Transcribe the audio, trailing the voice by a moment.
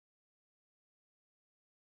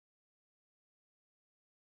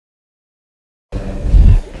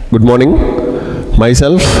Good morning.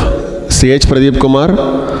 Myself, C.H. Pradeep Kumar,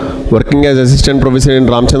 working as assistant professor in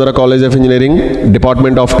Ramachandra College of Engineering,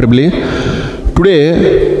 Department of EEE.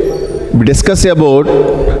 Today, we discuss about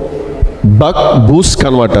buck boost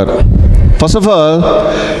converter. First of all,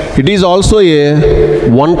 it is also a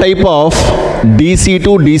one type of DC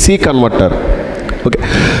to DC converter. Okay.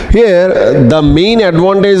 Here, the main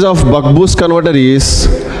advantage of buck boost converter is,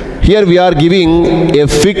 here we are giving a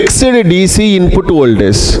fixed DC input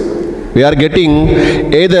voltage. We are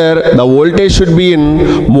getting either the voltage should be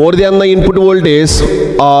in more than the input voltage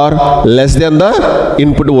or less than the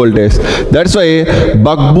input voltage. That's why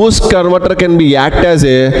buck boost converter can be act as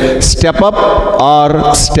a step up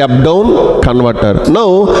or step down converter. Now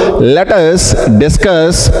let us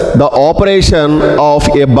discuss the operation of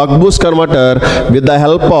a buck boost converter with the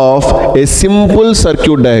help of a simple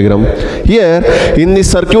circuit diagram. Here in the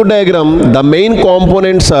circuit diagram, the main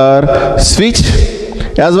components are switch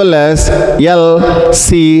as well as L,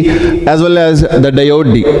 C, as well as the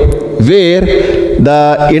diode D, where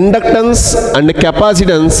the inductance and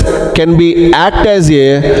capacitance can be act as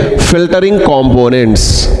a filtering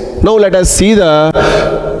components. Now let us see the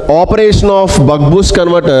operation of buck boost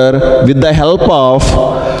converter with the help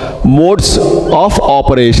of modes of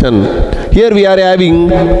operation. Here we are having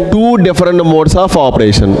two different modes of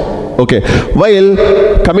operation. Okay, while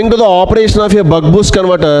coming to the operation of a buck boost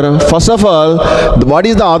converter, first of all, what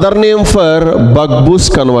is the other name for buck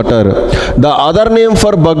boost converter? The other name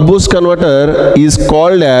for buck boost converter is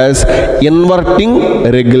called as inverting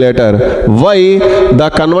regulator. Why the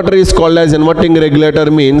converter is called as inverting regulator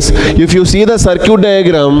means, if you see the circuit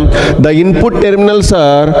diagram, the input terminals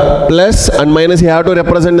are plus and minus, you have to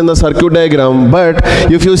represent in the circuit diagram, but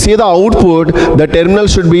if you see the output, the terminal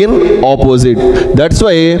should be in opposite. That's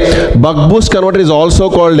why buck boost converter is also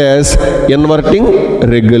called as inverting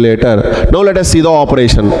regulator. Now let us see the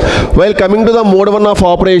operation. While coming to the mode 1 of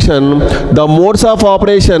operation, the modes of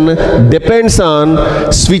operation depends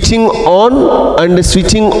on switching on and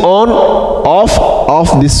switching on off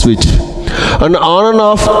of this switch. And on and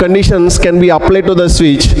off conditions can be applied to the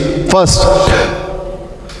switch. First,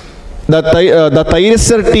 the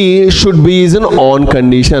thyristor T should be in on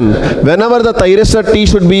condition. Whenever the thyristor T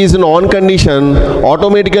should be in on condition,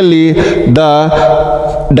 automatically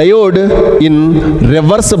the diode in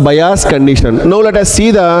reverse bias condition. Now let us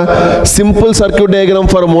see the simple circuit diagram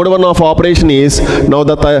for mode 1 of operation is, now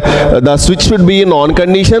the switch should be in on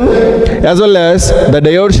condition as well as the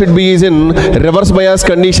diode should be in reverse bias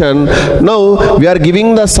condition. Now we are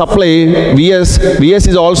giving the supply Vs. Vs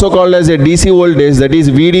is also called as a DC voltage, that is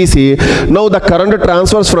VDC. Now the current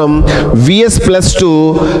transfers from Vs plus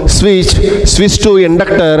to switch to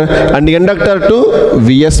inductor and inductor to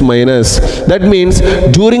Vs minus. That means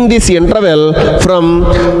during this interval from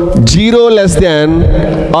 0 less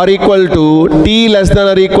than or equal to T less than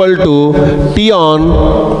or equal to T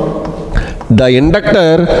on, the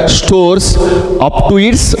inductor stores up to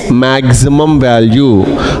its maximum value.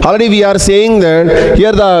 Already we are saying that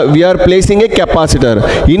here we are placing a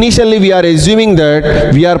capacitor. Initially we are assuming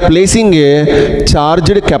that we are placing a charged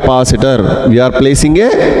capacitor. We are placing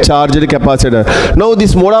a charged capacitor. Now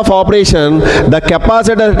this mode of operation, the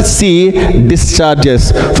capacitor C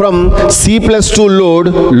discharges from C plus to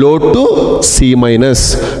load to C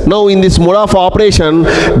minus. Now in this mode of operation,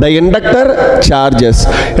 the inductor charges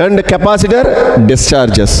and the capacitor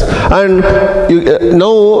discharges, and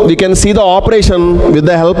now we can see the operation with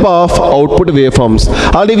the help of output waveforms.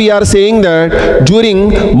 Already we are saying that during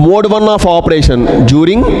mode 1 of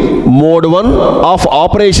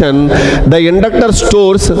operation, the inductor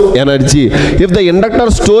stores energy. If the inductor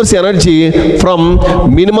stores energy from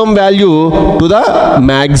minimum value to the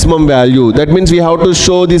maximum value, that means we have to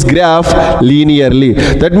show this graph linearly.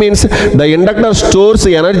 That means the inductor stores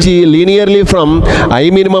energy linearly from I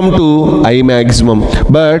minimum to I maximum,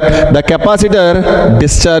 but the capacitor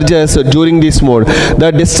discharges during this mode.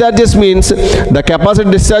 The discharges means the capacitor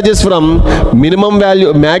discharges from maximum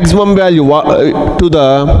value to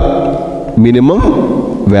the minimum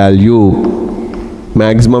value.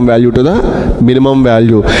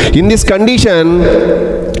 In this condition,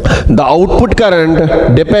 the output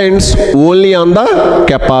current depends only on the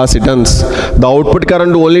capacitance. The output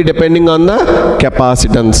current only depending on the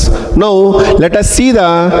capacitance. Now let us see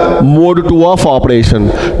the mode 2 of operation.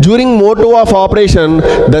 During mode 2 of operation,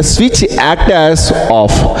 the switch acts as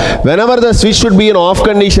off. Whenever the switch should be in off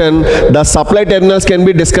condition, the supply terminals can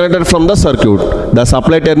be disconnected from the circuit. The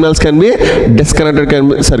supply terminals can be disconnected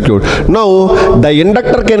from circuit. Now the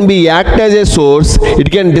inductor can be act as a source.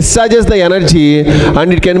 It can discharges the energy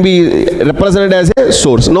and it can be represented as a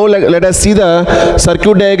source. Now let us see the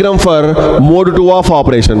circuit diagram for mode 2 of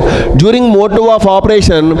operation. During mode 2 of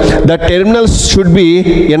operation, the terminals should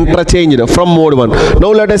be interchanged from mode 1. Now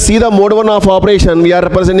let us see the mode 1 of operation. We are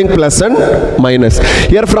representing plus and minus.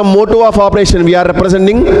 Here from mode 2 of operation, we are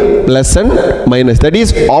representing plus and minus. That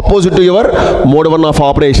is opposite to your mode 1 of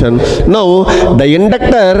operation. Now the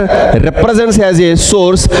inductor represents as a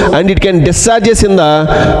source and it can discharges in the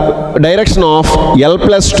direction of L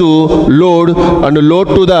plus to load and load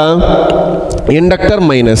to the inductor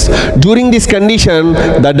minus. During this condition,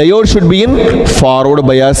 the diode should be in forward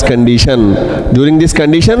bias condition. During this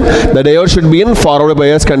condition, the diode should be in forward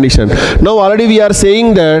bias condition. Now already we are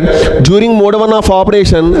saying that during mode 1 of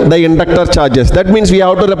operation, the inductor charges. That means we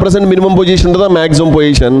have to represent minimum position to the maximum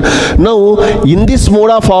position. Now in this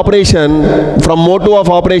mode of operation, from mode 2 of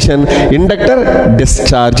operation, inductor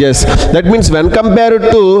discharges. That means when compared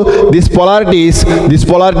to these polarities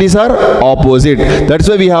are opposite. That's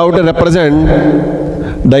why we have to represent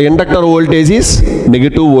the inductor voltage is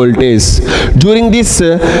negative voltage. During this,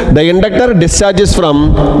 the inductor discharges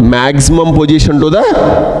from maximum position to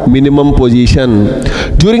the minimum position.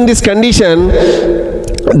 During this condition,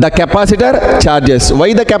 the capacitor charges.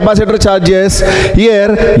 Why the capacitor charges?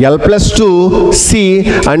 Here L plus to C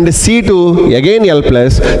and C to again L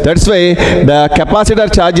plus. That's why the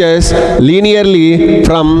capacitor charges linearly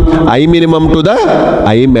from I minimum to the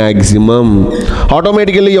I maximum.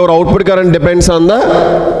 Automatically your output current depends on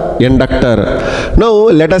the inductor. Now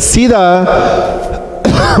let us see the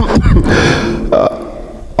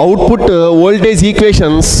output voltage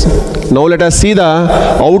equations. Now let us see the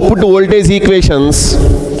output voltage equations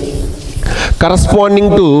corresponding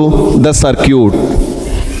to the circuit.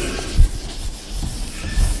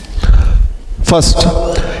 First,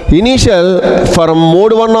 initial for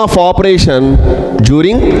mode 1 of operation.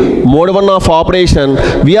 During mode 1 of operation,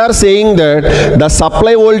 we are saying that the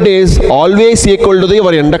supply voltage always equal to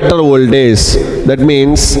your inductor voltage. That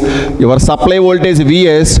means your supply voltage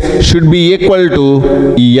Vs should be equal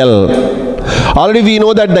to EL. Already we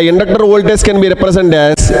know that the inductor voltage can be represented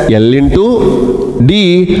as L into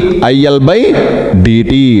dIL by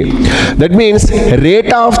dt. That means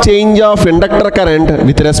rate of change of inductor current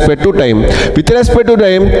with respect to time. With respect to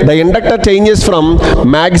time, the inductor changes from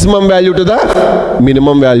maximum value to the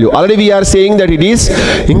minimum value. Already we are saying that it is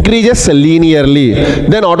increases linearly.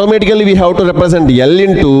 Then automatically we have to represent L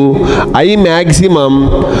into I maximum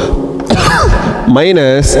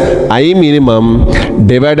minus I minimum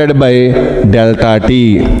divided by delta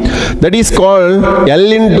t. That is called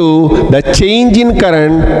L into the change in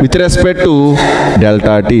current with respect to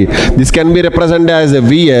delta t. This can be represented as a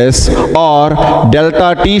Vs, or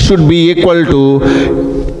delta t should be equal to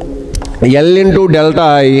L into delta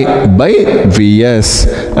I by Vs,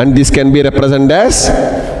 and this can be represented as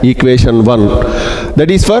equation 1. That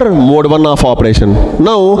is for mode 1 of operation.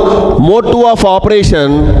 Now mode 2 of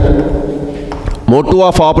operation. Mode 2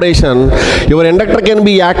 of operation, your inductor can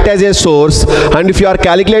be act as a source, and if you are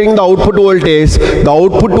calculating the output voltage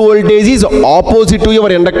is opposite to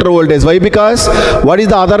your inductor voltage. Why? Because what is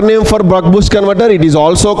the other name for buck boost converter? It is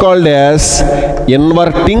also called as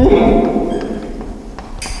inverting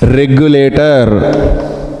regulator.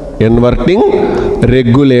 Inverting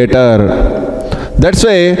regulator. That's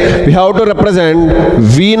why we have to represent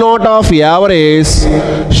V0 of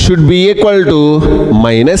average should be equal to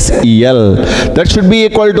minus EL. That should be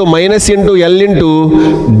equal to minus into L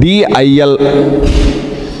into DIL.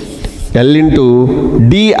 L into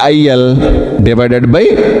DIL divided by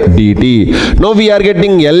dt. Now we are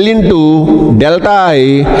getting L into delta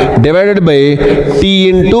I divided by T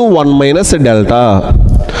into 1 minus delta.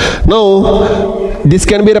 Now this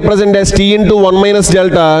can be represented as T into 1 minus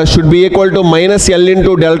delta should be equal to minus L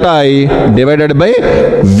into delta I divided by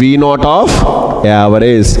V0 of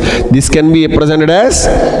average. This can be represented as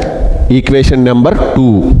equation number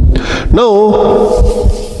 2.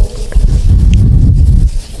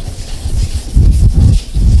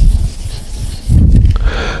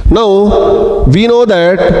 Now we know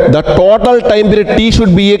that the total time period T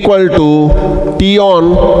should be equal to T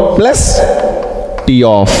on plus T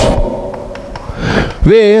off,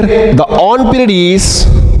 where the on period is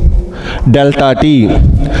delta T.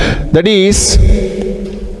 That is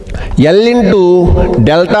L into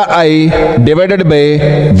delta I divided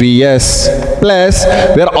by Vs plus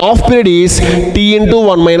where off period is T into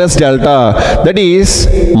 1 minus delta, that is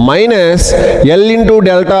minus L into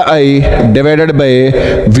delta I divided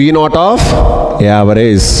by V naught of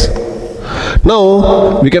average.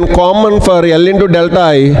 Now we can common for L into delta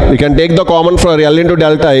I, we can take the common for L into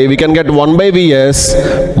delta I, we can get 1 by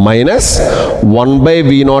Vs minus 1 by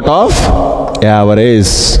V naught of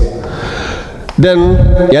average. Then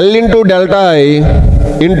L into delta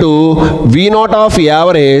I into V naught of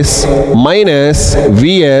average minus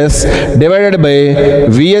Vs divided by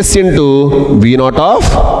Vs into V naught of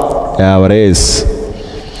average.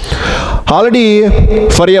 Already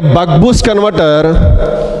for a buck boost converter,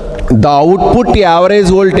 the output average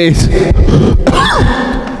voltage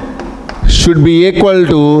should be equal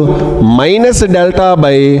to minus delta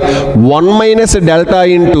by 1 minus delta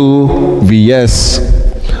into Vs.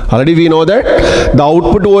 Already we know that the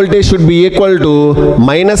output voltage should be equal to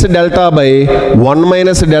minus delta by 1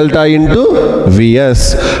 minus delta into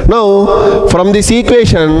Vs. Now from this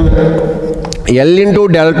equation, L into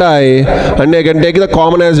delta I, and I can take the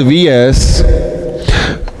common as Vs,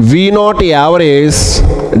 V naught average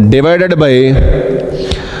divided by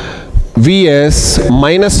Vs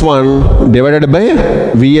minus 1 divided by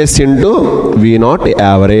Vs into V naught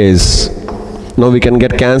average. Now we can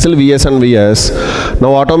get cancel Vs and Vs.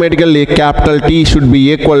 Now automatically capital T should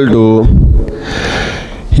be equal to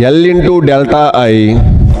L into delta I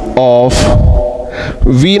of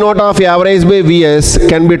V naught of average by Vs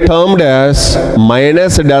can be termed as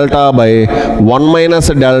minus delta by 1 minus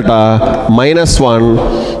delta minus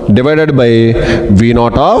 1 divided by V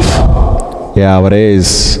naught of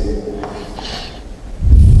average.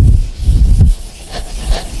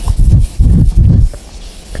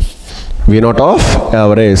 V naught of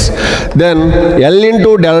average. Then L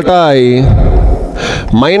into delta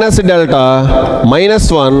I minus delta minus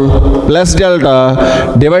 1 plus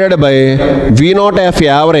delta divided by V naught of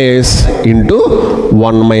average into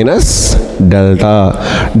 1 minus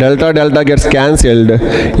delta. Delta delta gets cancelled.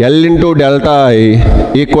 L into delta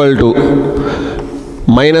I equal to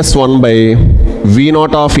minus 1 by V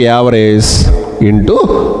naught of average into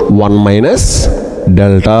 1 minus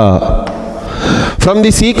delta. From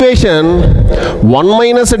this equation, 1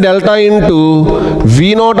 minus delta into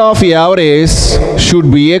V naught of average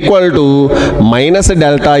should be equal to minus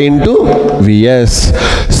delta into Vs.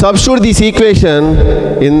 Substitute this equation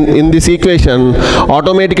in this equation,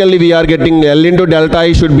 automatically we are getting L into delta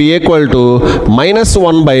I should be equal to minus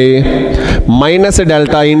 1 by minus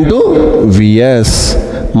delta into Vs.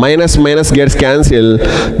 Minus minus gets cancelled,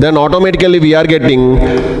 then automatically we are getting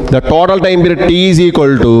the total time period T is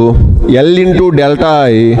equal to L into delta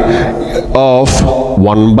I of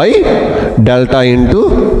 1 by delta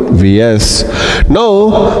into Vs.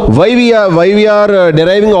 Now why we are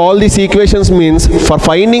deriving all these equations means for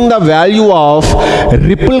finding the value of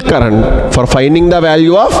ripple current, for finding the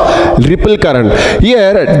value of ripple current.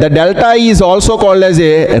 Here the delta I is also called as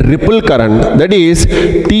a ripple current, that is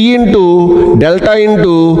T into delta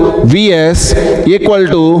into Vs equal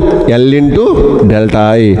to L into delta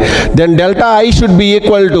I. Then delta I should be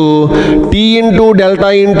equal to T into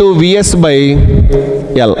delta into Vs by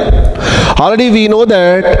L. Already we know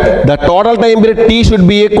that the total time period T should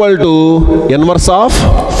be equal to inverse of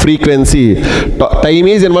frequency. Time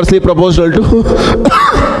is inversely proportional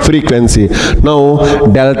to frequency. Now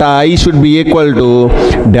delta I should be equal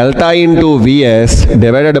to delta into Vs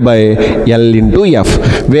divided by L into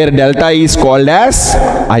F, where delta I is called as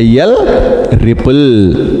IL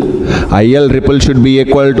ripple. IL ripple should be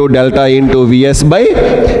equal to delta into Vs by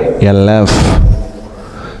LF.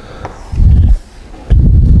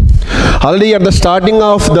 Already at the starting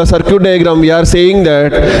of the circuit diagram we are saying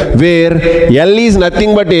that where L is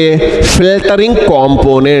nothing but a filtering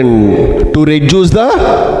component to reduce the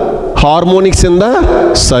harmonics in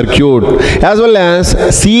the circuit, as well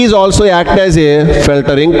as C is also act as a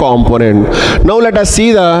filtering component. Now let us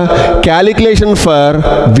see the calculation for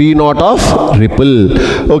V naught of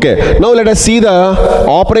ripple. Okay, now let us see the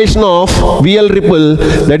operation of VL ripple.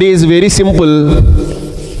 That is very simple.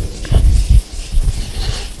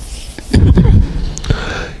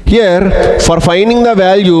 Here for finding the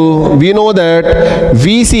value, we know that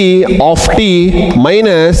Vc of t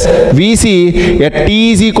minus Vc at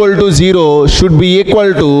t is equal to 0 should be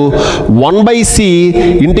equal to 1 by C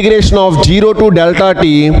integration of 0 to delta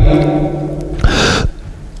t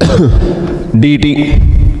dt.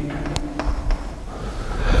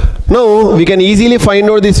 Now we can easily find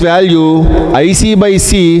out this value IC by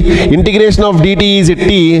C, integration of dt is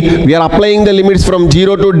t, we are applying the limits from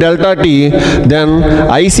 0 to delta t, then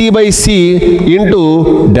IC by C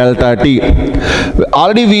into delta t.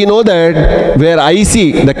 Already we know that where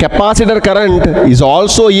IC, the capacitor current, is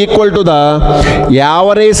also equal to the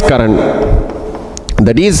average current,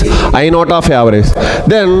 that is I naught of average.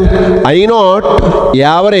 Then I naught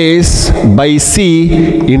average by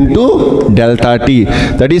C into delta t,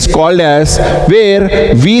 that is called as where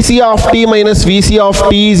Vc of t minus Vc of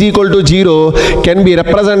t is equal to 0 can be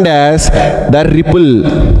represented as the ripple,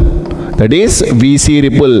 that is Vc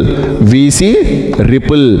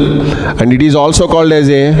ripple, and it is also called as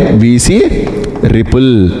a Vc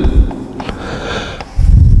ripple.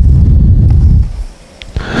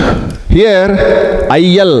 Here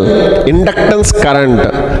IL, inductance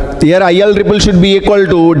current, here IL ripple should be equal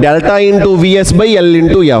to delta into Vs by L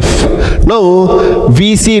into F. Now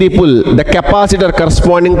Vc ripple, the capacitor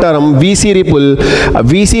corresponding term Vc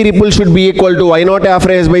ripple should be equal to I naught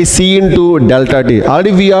average by C into delta t.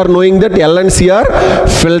 Already we are knowing that L and C are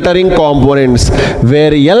filtering components,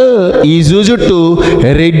 where L is used to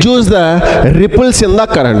reduce the ripples in the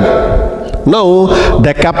current. Now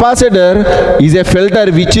the capacitor is a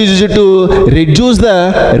filter which is used to reduce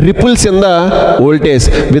the ripples in the voltage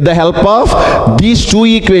with the help of these two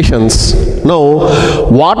equations. Now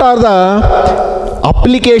what are the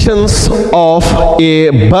applications of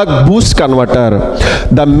a buck boost converter?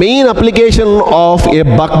 The main application of a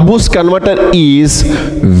buck boost converter is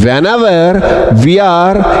whenever we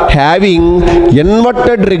are having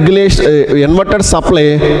inverted regulation, inverted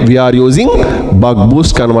supply, we are using buck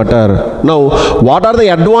boost converter. Now what are the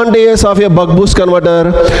advantages of a buck boost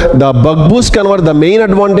converter? The buck boost converter, the main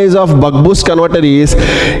advantage of buck boost converter is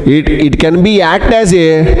it can be act as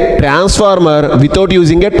a transformer without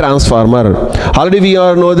using a transformer. Already we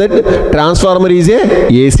all know that transformer is a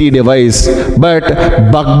AC device, but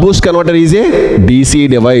buck boost converter is a DC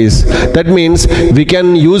device. That means we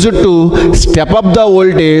can use it to step up the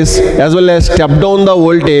voltage as well as step down the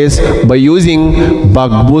voltage by using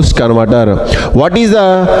buck boost converter. What is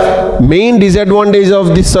the main disadvantage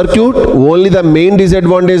of this circuit? Only the main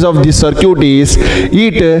disadvantage of this circuit is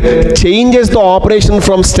it changes the operation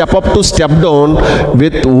from step up to step down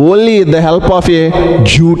with only the help of a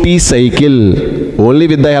duty cycle. Only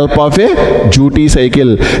with the help of a duty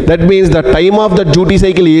cycle. That means the time of the duty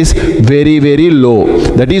cycle is very, very low.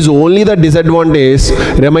 That is only the disadvantage.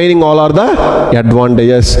 Remaining all are the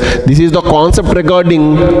advantages. This is the concept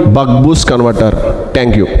regarding buck boost converter.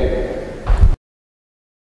 Thank you.